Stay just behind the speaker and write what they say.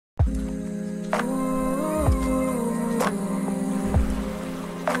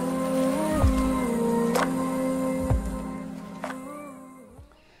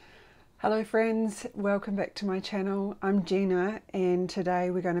Hello friends, welcome back to my channel. I'm Gina and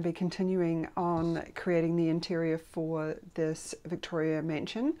today we're going to be continuing on creating the interior for this Victoria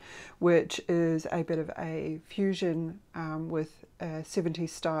mansion, which is a bit of a fusion with a 70s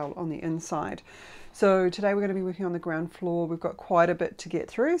style on the inside. So today we're going to be working on the ground floor. We've got quite a bit to get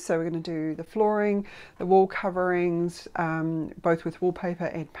through, so we're going to do the flooring, the wall coverings, both with wallpaper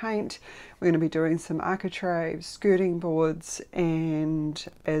and paint. We're going to be doing some architraves, skirting boards, and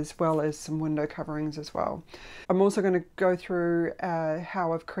as well as some window coverings as well. I'm also going to go through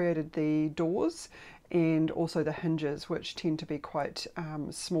how I've created the doors and also the hinges, which tend to be quite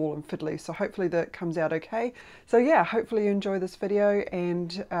small and fiddly, so hopefully that comes out okay. So yeah, hopefully you enjoy this video,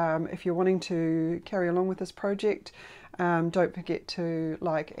 and if you're wanting to carry along with this project, don't forget to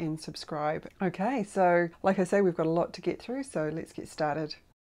like and subscribe. Okay, so like I say, we've got a lot to get through, so let's get started.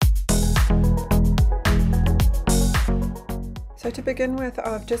 So to begin with,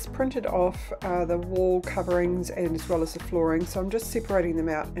 I've just printed off the wall coverings and as well as the flooring, so I'm just separating them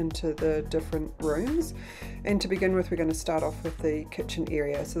out into the different rooms. And to begin with, we're going to start off with the kitchen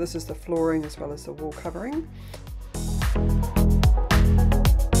area. So this is the flooring as well as the wall covering.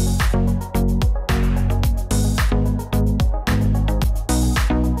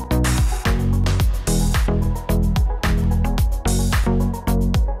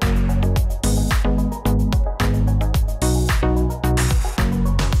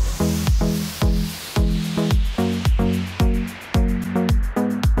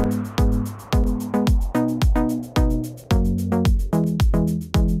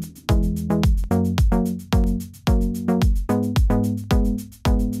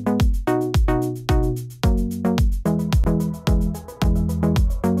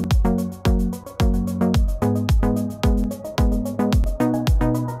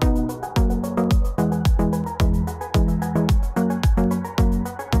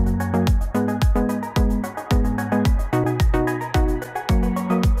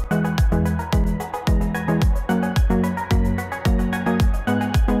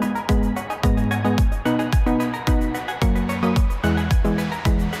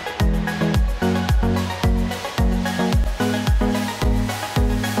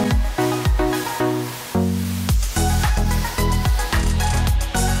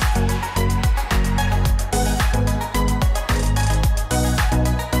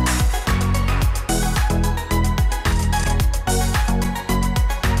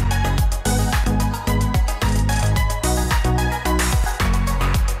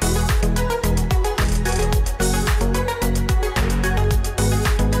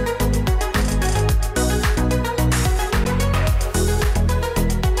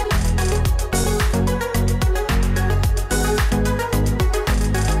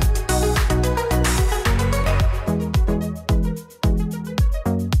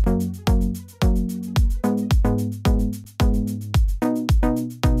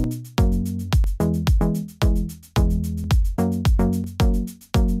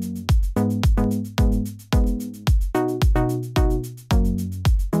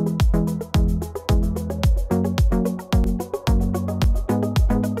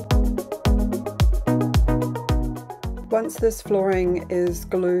 Once this flooring is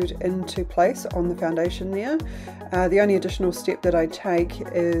glued into place on the foundation there, the only additional step that I take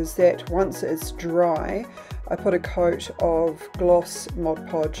is that once it's dry, I put a coat of gloss Mod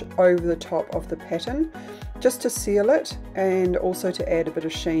Podge over the top of the pattern just to seal it and also to add a bit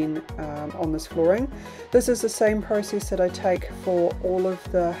of sheen on this flooring. This is the same process that I take for all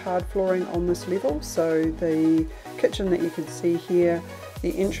of the hard flooring on this level, so the kitchen that you can see here,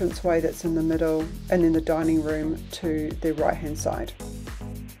 the entranceway that's in the middle, and then the dining room to the right hand side.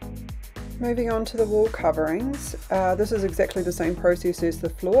 Moving on to the wall coverings, this is exactly the same process as the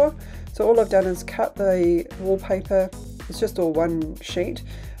floor. So all I've done is cut the wallpaper, it's just all one sheet,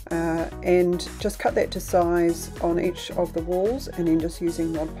 and just cut that to size on each of the walls, and then just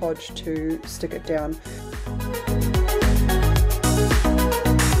using Mod Podge to stick it down.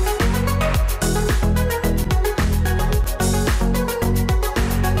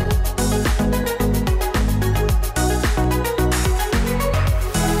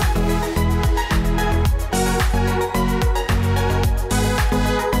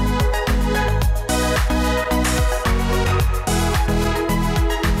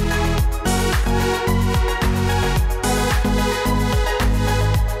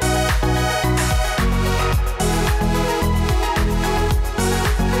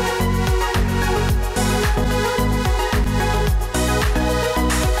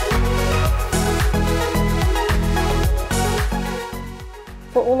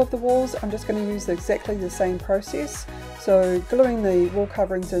 For all of the walls, I'm just going to use exactly the same process. So gluing the wall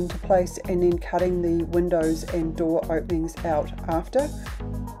coverings into place and then cutting the windows and door openings out after.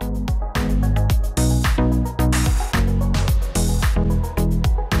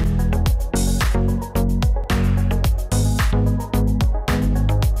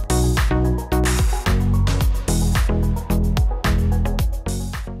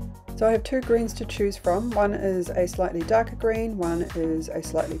 So I have two greens to choose from. One is a slightly darker green, one is a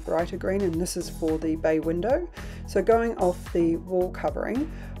slightly brighter green, and this is for the bay window. So going off the wall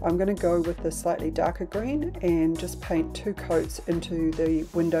covering, I'm going to go with the slightly darker green and just paint 2 coats into the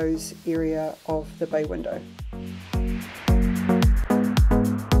windows area of the bay window.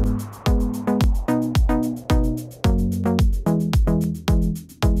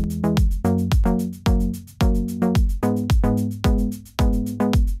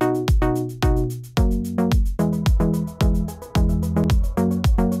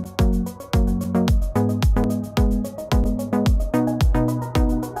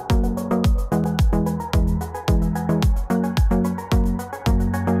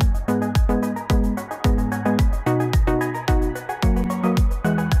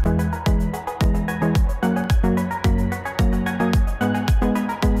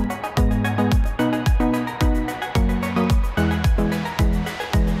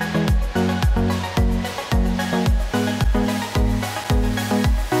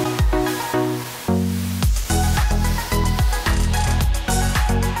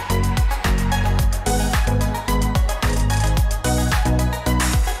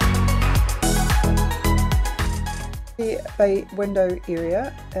 Bay window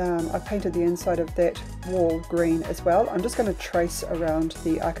area, I painted the inside of that wall green as well. I'm just going to trace around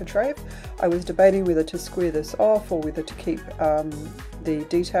the architrave. I was debating whether to square this off or whether to keep the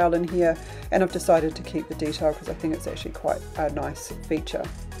detail in here, and I've decided to keep the detail because I think it's actually quite a nice feature.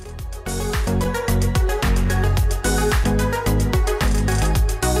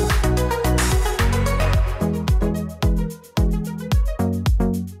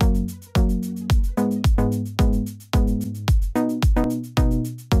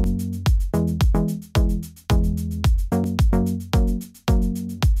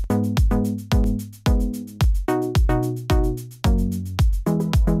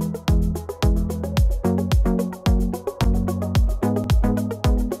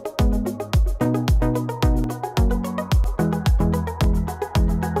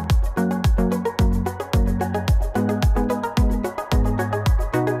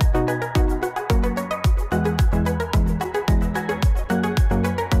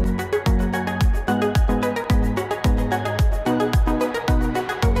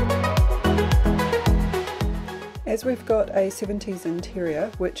 As we've got a 70s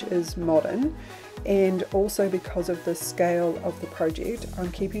interior which is modern, and also because of the scale of the project,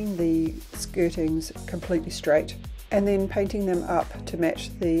 I'm keeping the skirtings completely straight and then painting them up to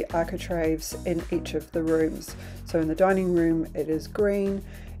match the architraves in each of the rooms. So in the dining room it is green,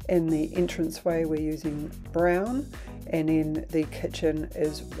 in the entranceway we're using brown, and in the kitchen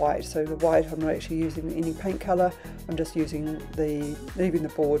is white. So the white, I'm not actually using any paint colour, I'm just using leaving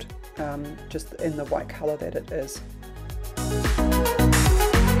the board just in the white colour that it is.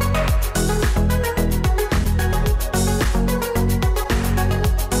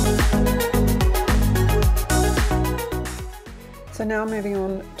 So now moving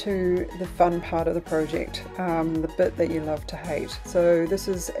on to the fun part of the project, the bit that you love to hate. So this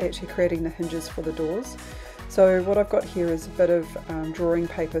is actually creating the hinges for the doors. So what I've got here is a bit of drawing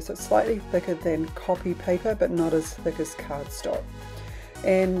paper, so it's slightly thicker than copy paper but not as thick as cardstock.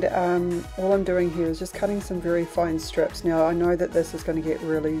 And all I'm doing here is just cutting some very fine strips. Now I know that this is going to get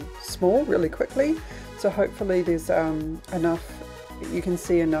really small really quickly, so hopefully there's you can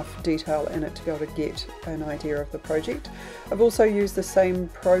see enough detail in it to be able to get an idea of the project. I've also used the same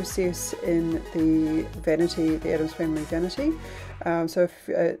process in the vanity, the Addams Family vanity. So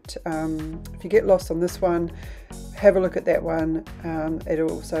if you get lost on this one, have a look at that one. It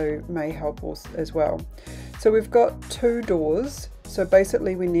also may help as well. So we've got 2 doors. So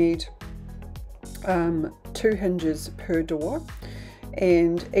basically we need 2 hinges per door,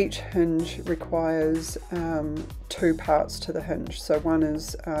 and each hinge requires 2 parts to the hinge. So one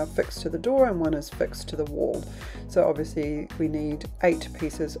is fixed to the door and one is fixed to the wall. So obviously we need 8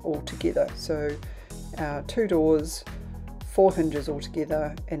 pieces altogether. So 2 doors, 4 hinges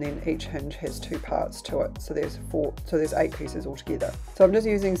altogether, and then each hinge has 2 parts to it. So there's 8 pieces altogether. So I'm just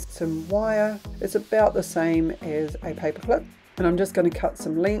using some wire. It's about the same as a paper clip. And I'm just going to cut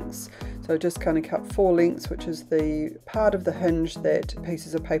some lengths So just kind of cut 4 lengths, which is the part of the hinge that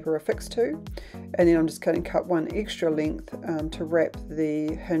pieces of paper are fixed to, and then I'm just going to cut 1 extra length to wrap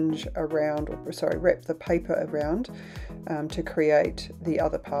the hinge around, or sorry, wrap the paper around to create the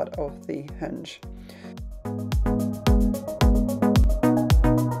other part of the hinge.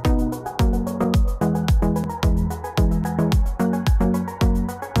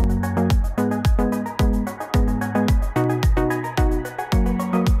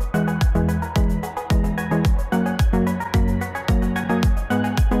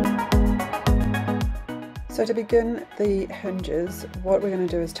 So to begin the hinges, what we're going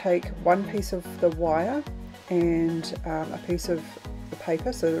to do is take 1 piece of the wire and a piece of the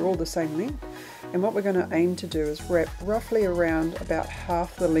paper, so they're all the same length, and what we're going to aim to do is wrap roughly around about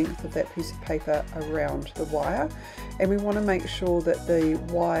half the length of that piece of paper around the wire, and we want to make sure that the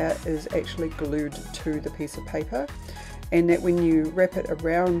wire is actually glued to the piece of paper, and that when you wrap it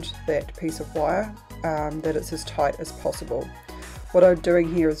around that piece of wire that it's as tight as possible. What I'm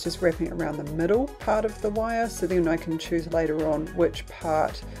doing here is just wrapping it around the middle part of the wire, so then I can choose later on which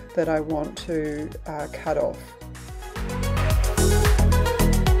part that I want to cut off.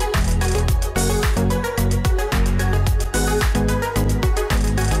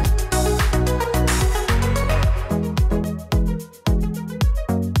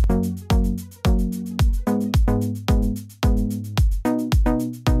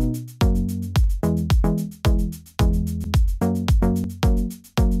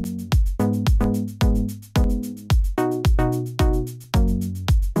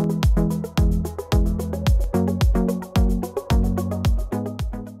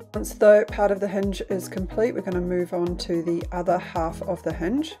 Once the part of the hinge is complete, we're going to move on to the other half of the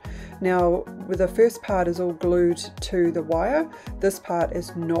hinge. Now, with the first part is all glued to the wire, this part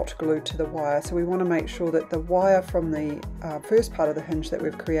is not glued to the wire, so we want to make sure that the wire from the first part of the hinge that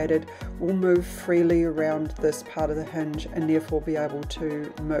we've created will move freely around this part of the hinge and therefore be able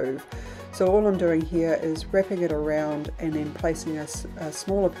to move. So all I'm doing here is wrapping it around and then placing a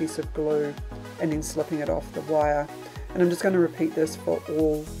smaller piece of glue and then slipping it off the wire. And I'm just going to repeat this for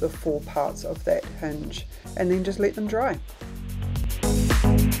all the 4 parts of that hinge and then just let them dry.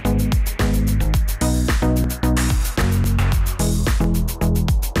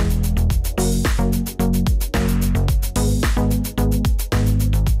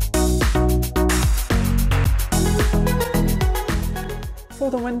 For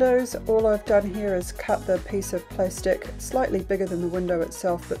the windows, all I've done here is cut the piece of plastic slightly bigger than the window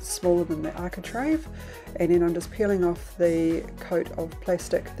itself but smaller than the architrave, and then I'm just peeling off the coat of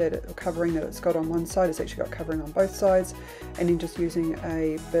plastic covering that it's got on one side. It's actually got covering on both sides, and then just using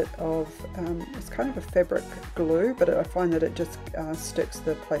a bit of it's kind of a fabric glue, but I find that it just sticks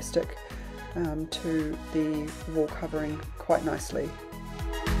the plastic to the wall covering quite nicely.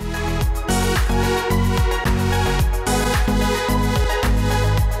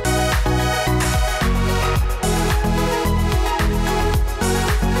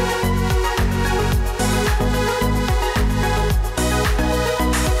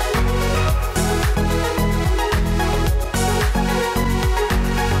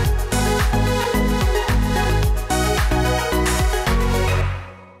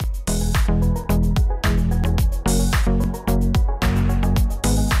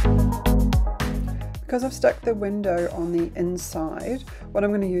 Because I've stuck the window on the inside, what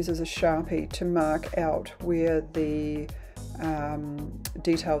I'm going to use is a Sharpie to mark out where the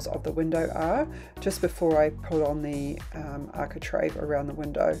details of the window are just before I put on the architrave around the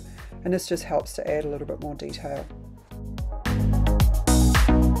window, and this just helps to add a little bit more detail.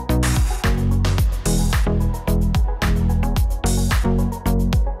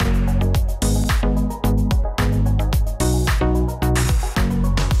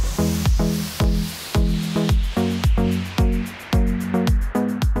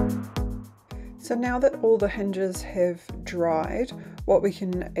 So now that all the hinges have dried, what we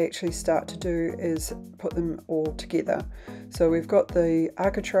can actually start to do is put them all together. So we've got the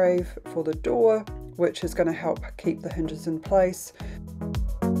architrave for the door, which is going to help keep the hinges in place.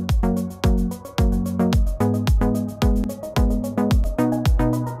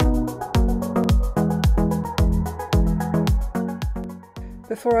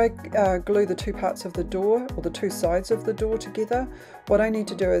 Before I glue the 2 parts of the door, or the 2 sides of the door together, what I need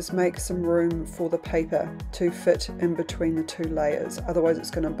to do is make some room for the paper to fit in between the 2 layers. Otherwise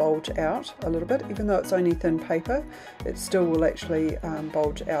it's going to bulge out a little bit. Even though it's only thin paper, it still will actually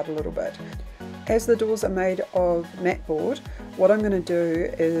bulge out a little bit. As the doors are made of mat board, what I'm going to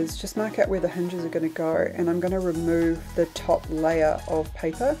do is just mark out where the hinges are going to go, and I'm going to remove the top layer of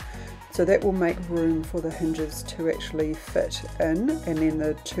paper So that will make room for the hinges to actually fit in, and then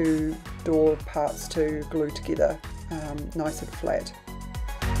the two door parts to glue together nice and flat.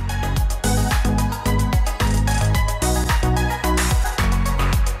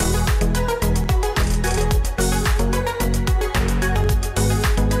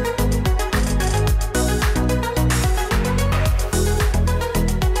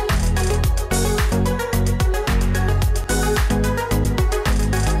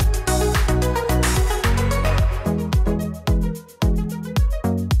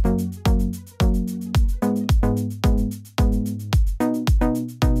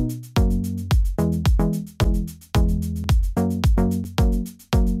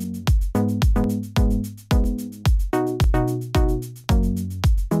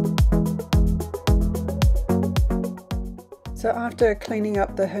 So after cleaning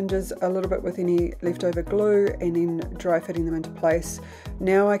up the hinges a little bit with any leftover glue and then dry fitting them into place,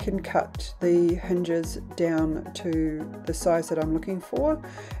 now I can cut the hinges down to the size that I'm looking for,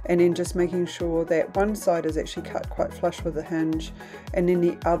 and then just making sure that one side is actually cut quite flush with the hinge, and then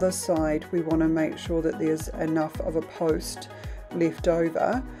the other side we want to make sure that there's enough of a post left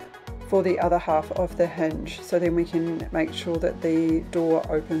over for the other half of the hinge, so then we can make sure that the door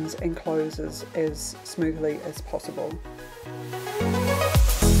opens and closes as smoothly as possible.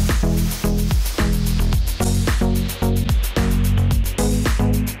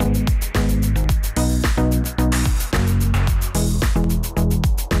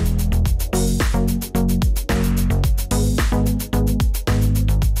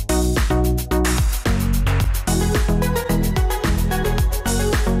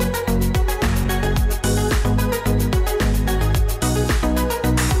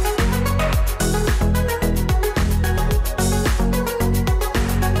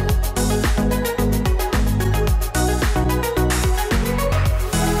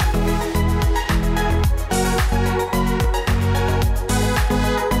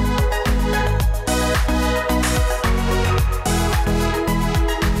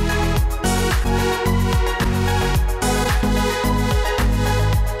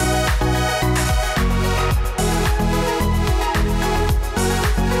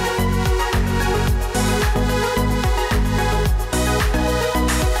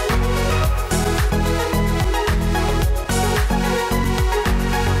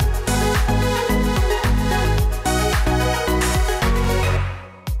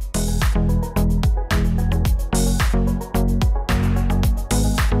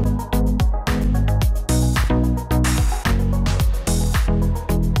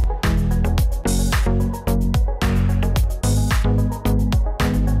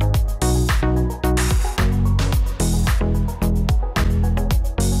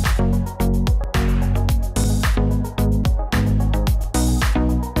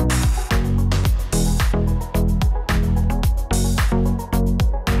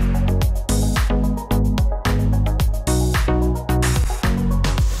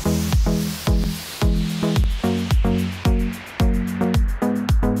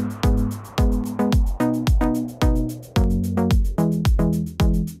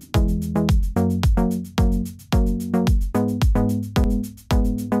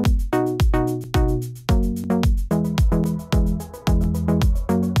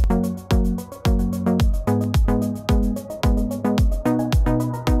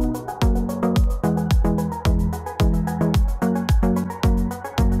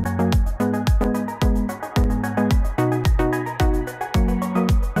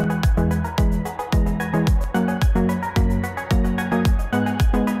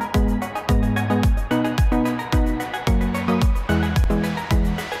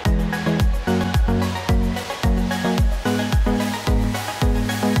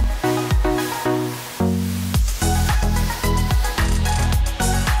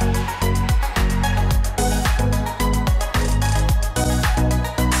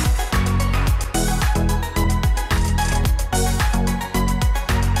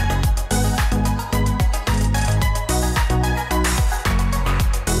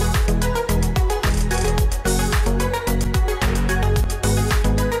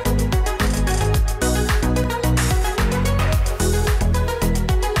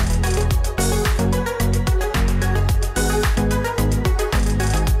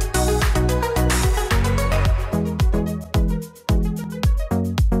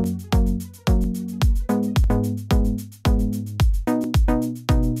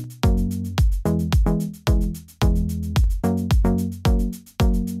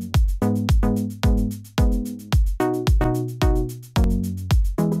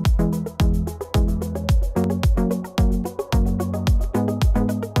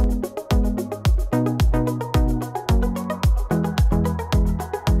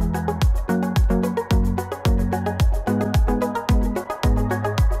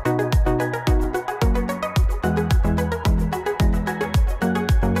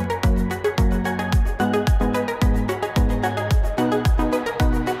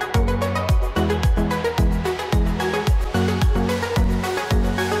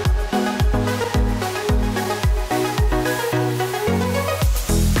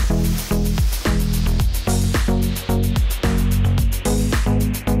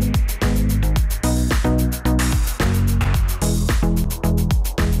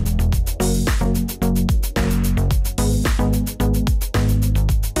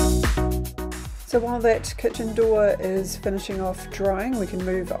 that kitchen door is finishing off drying, we can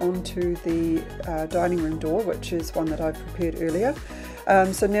move on to the dining room door, which is one that I've prepared earlier.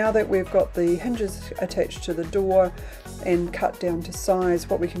 So now that we've got the hinges attached to the door and cut down to size,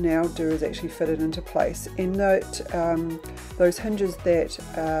 what we can now do is actually fit it into place. And note those hinges that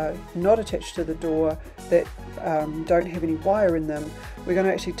are not attached to the door, that don't have any wire in them, we're going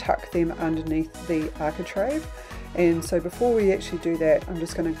to actually tuck them underneath the architrave. And so before we actually do that, I'm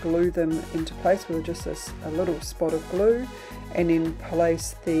just going to glue them into place with just a little spot of glue, and then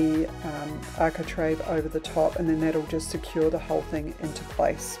place the architrave over the top, and then that'll just secure the whole thing into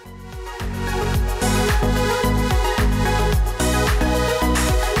place.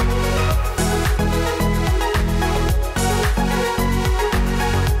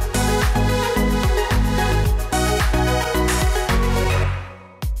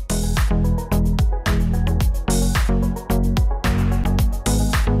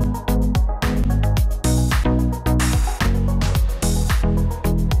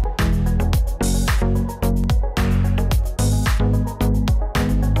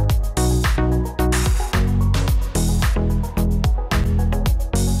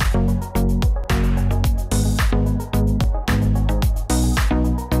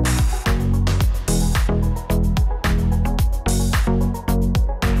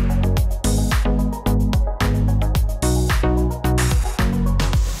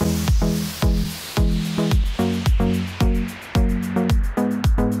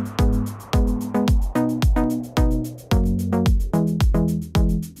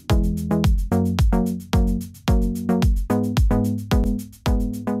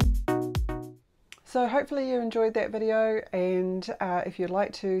 So hopefully you enjoyed that video, and if you'd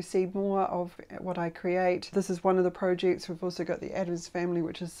like to see more of what I create, this is one of the projects. We've also got the Adams family,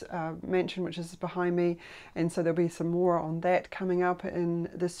 which is mansion, which is behind me, and so there'll be some more on that coming up in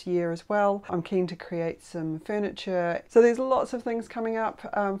this year as well. I'm keen to create some furniture, so there's lots of things coming up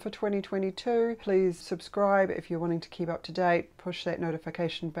for 2022. Please subscribe if you're wanting to keep up to date, push that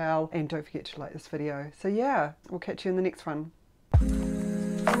notification bell, and don't forget to like this video. So yeah, we'll catch you in the next one.